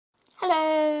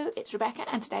Hello, it's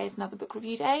Rebecca and today is another book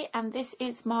review day, and this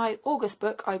is my August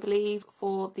book, I believe,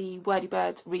 for the Wordy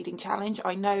Birds reading challenge.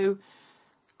 I know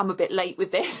I'm a bit late with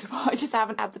this, but I just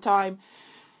haven't had the time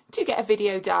to get a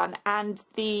video done, and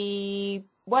the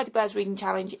Wordy Birds reading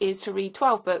challenge is to read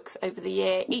 12 books over the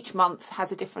year. Each month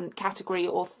has a different category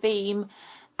or theme,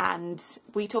 and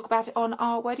we talk about it on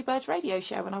our Wordy Birds radio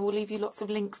show, and I will leave you lots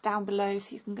of links down below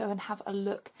so you can go and have a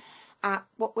look at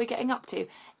what we're getting up to.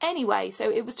 Anyway,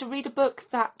 so it was to read a book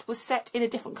that was set in a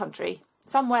different country,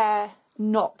 somewhere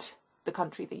not the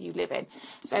country that you live in.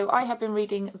 So I have been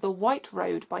reading The White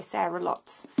Road by Sarah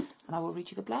Lotz, and I will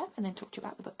read you the blurb and then talk to you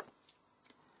about the book.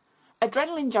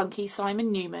 Adrenaline junkie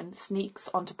Simon Newman sneaks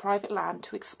onto private land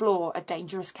to explore a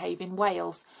dangerous cave in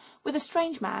Wales with a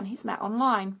strange man he's met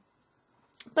online.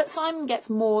 But Simon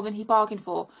gets more than he bargained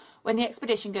for when the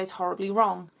expedition goes horribly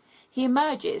wrong. He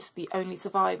emerges, the only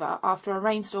survivor, after a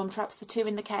rainstorm traps the two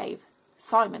in the cave.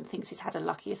 Simon thinks he's had a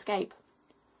lucky escape.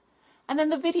 And then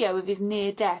the video of his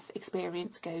near-death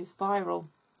experience goes viral.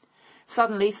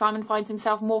 Suddenly, Simon finds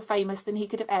himself more famous than he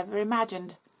could have ever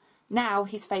imagined. Now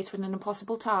he's faced with an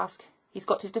impossible task. He's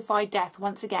got to defy death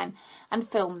once again and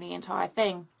film the entire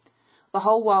thing. The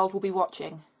whole world will be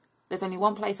watching. There's only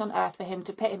one place on Earth for him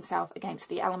to pit himself against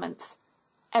the elements.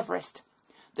 Everest,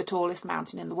 the tallest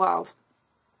mountain in the world.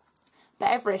 But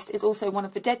Everest is also one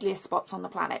of the deadliest spots on the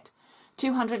planet.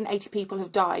 280 people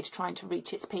have died trying to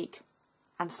reach its peak.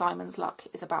 And Simon's luck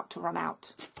is about to run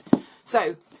out.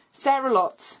 So, Sarah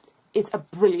Lotz is a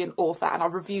brilliant author, and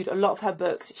I've reviewed a lot of her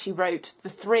books. She wrote The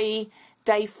Three,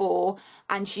 Day 4,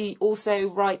 and she also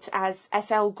writes as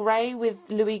S.L. Gray with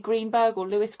Louis Greenberg.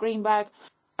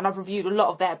 And I've reviewed a lot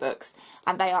of their books,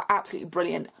 and they are absolutely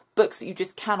brilliant. Books that you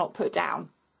just cannot put down.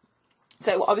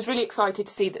 So I was really excited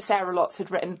to see that Sarah Lotz had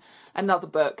written another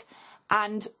book.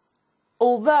 And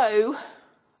although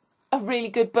a really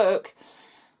good book,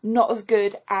 not as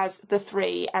good as The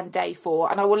Three and Day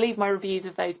 4. And I will leave my reviews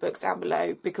of those books down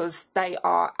below because they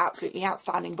are absolutely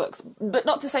outstanding books. But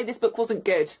not to say this book wasn't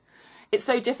good. It's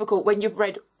so difficult when you've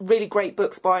read really great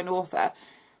books by an author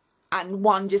and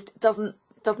one just doesn't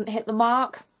hit the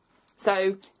mark.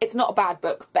 So it's not a bad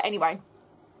book. But anyway,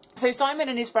 so Simon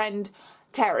and his friend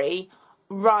Terry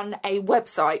run a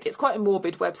website. It's quite a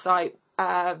morbid website,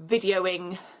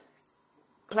 videoing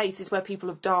places where people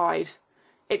have died.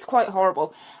 It's quite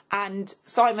horrible. And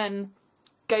Simon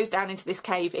goes down into this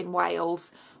cave in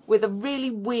Wales with a really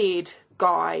weird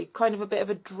guy, kind of a bit of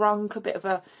a drunk, a bit of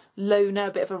a loner,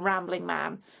 a bit of a rambling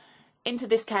man, into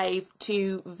this cave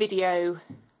to video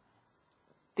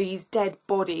these dead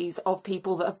bodies of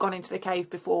people that have gone into the cave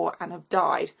before and have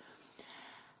died.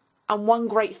 And one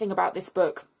great thing about this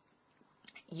book,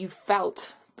 you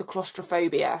felt the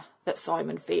claustrophobia that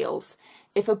Simon feels.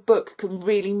 If a book can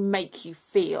really make you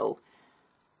feel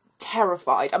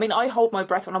terrified. I mean, I hold my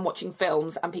breath when I'm watching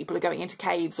films and people are going into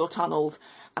caves or tunnels,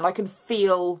 and I can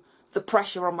feel the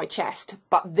pressure on my chest.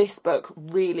 But this book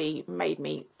really made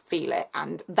me feel it,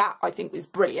 and that I think was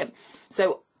brilliant.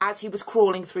 So as he was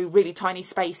crawling through really tiny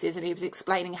spaces and he was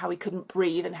explaining how he couldn't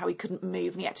breathe and how he couldn't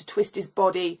move and he had to twist his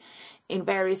body in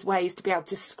various ways to be able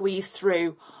to squeeze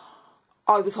through,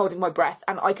 I was holding my breath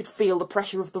and I could feel the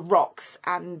pressure of the rocks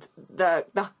and the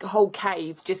whole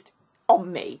cave just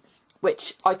on me,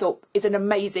 which I thought is an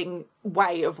amazing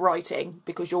way of writing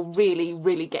because you're really,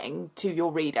 really getting to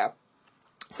your reader.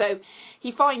 So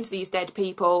he finds these dead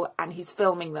people and he's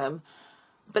filming them,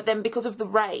 but then because of the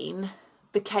rain,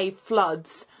 the cave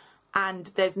floods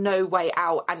and there's no way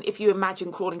out. And if you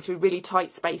imagine crawling through really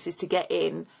tight spaces to get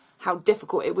in, how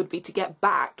difficult it would be to get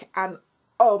back. And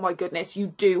oh my goodness, you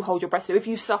do hold your breath. So if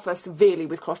you suffer severely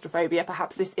with claustrophobia,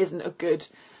 perhaps this isn't a good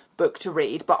book to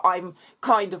read, but I'm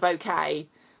kind of okay,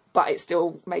 but it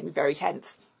still made me very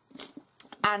tense.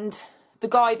 And the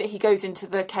guy that he goes into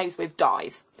the caves with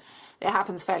dies. It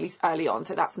happens fairly early on,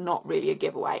 so that's not really a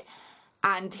giveaway.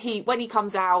 And when he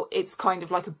comes out, it's kind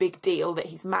of like a big deal that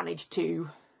he's managed to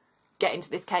get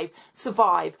into this cave,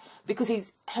 survive, because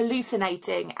he's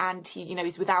hallucinating and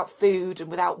he's without food and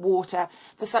without water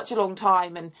for such a long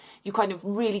time, and you kind of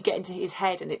really get into his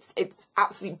head, and it's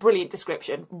absolutely brilliant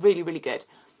description, really, really good.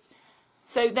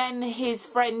 So then his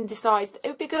friend decides it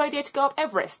would be a good idea to go up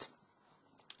Everest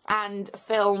and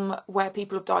film where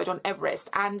people have died on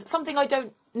Everest. And something I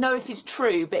don't know if is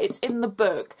true, but it's in the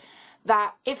book,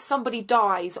 that if somebody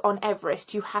dies on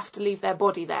Everest, you have to leave their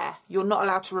body there. You're not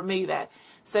allowed to remove it.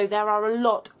 So there are a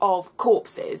lot of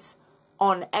corpses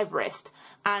on Everest,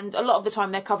 and a lot of the time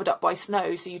they're covered up by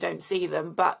snow so you don't see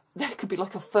them, but there could be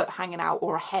like a foot hanging out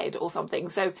or a head or something.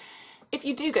 So if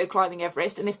you do go climbing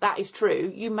Everest, and if that is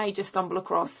true, you may just stumble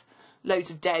across loads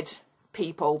of dead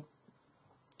people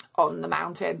on the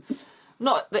mountain.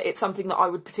 Not that it's something that I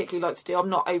would particularly like to do. I'm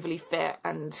not overly fit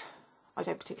and I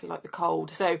don't particularly like the cold.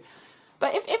 So,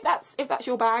 but if that's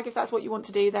your bag, if that's what you want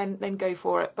to do, then go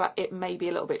for it. But it may be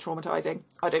a little bit traumatizing.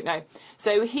 I don't know.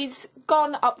 So he's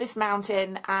gone up this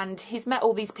mountain and he's met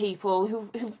all these people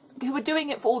who are doing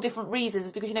it for all different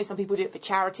reasons. Because, you know, some people do it for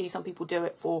charity, some people do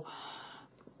it for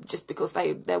just because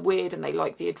they're weird and they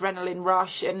like the adrenaline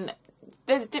rush. And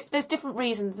there's different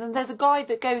reasons. And there's a guy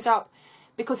that goes up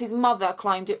because his mother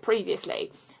climbed it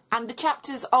previously. And the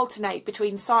chapters alternate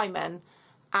between Simon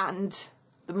and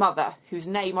the mother, whose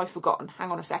name I've forgotten.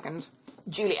 Hang on a second.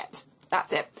 Juliet.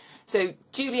 That's it. So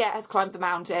Juliet has climbed the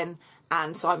mountain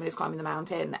and Simon is climbing the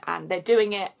mountain, and they're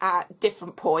doing it at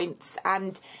different points,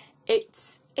 and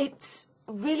it's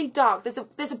really dark. There's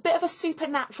a bit of a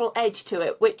supernatural edge to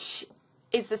it, which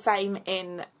is the same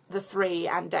in the 3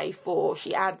 and day 4.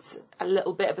 She adds a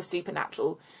little bit of a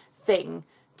supernatural thing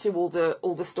to all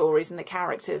the stories, and the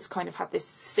characters kind of have this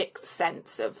sixth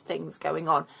sense of things going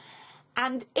on.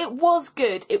 And it was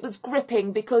good. It was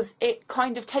gripping because it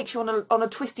kind of takes you on a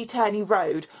twisty turny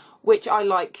road, which I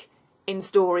like in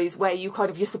stories where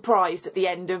you're surprised at the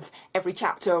end of every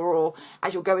chapter, or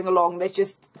as you're going along there's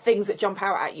just things that jump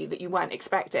out at you that you weren't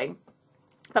expecting.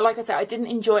 But like I said, I didn't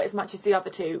enjoy it as much as the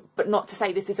other two, but not to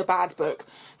say this is a bad book.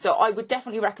 So I would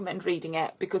definitely recommend reading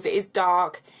it because it is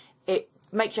dark, it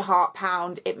makes your heart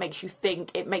pound, it makes you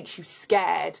think, it makes you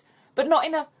scared, but not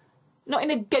in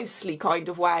a ghostly kind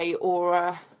of way or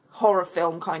a horror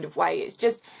film kind of way. It's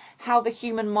just how the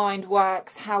human mind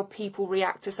works, how people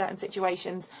react to certain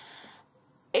situations.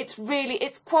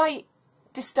 It's quite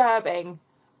disturbing,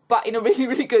 but in a really,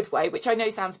 really good way, which I know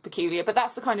sounds peculiar, but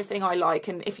that's the kind of thing I like.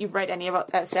 And if you've read any of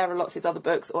Sarah Lotz's other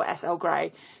books or S.L.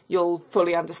 Grey, you'll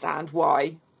fully understand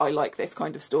why I like this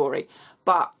kind of story.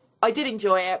 But I did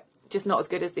enjoy it, just not as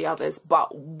good as the others,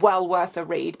 but well worth a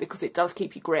read because it does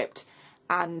keep you gripped,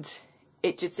 and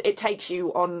it takes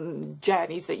you on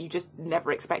journeys that you just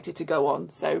never expected to go on.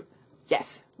 So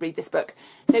yes, read this book.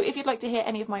 So if you'd like to hear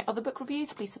any of my other book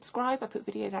reviews, please subscribe. I put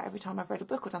videos out every time I've read a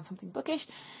book or done something bookish.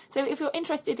 So if you're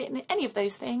interested in any of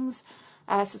those things,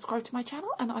 subscribe to my channel,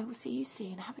 and I will see you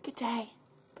soon. Have a good day.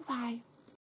 Bye-bye.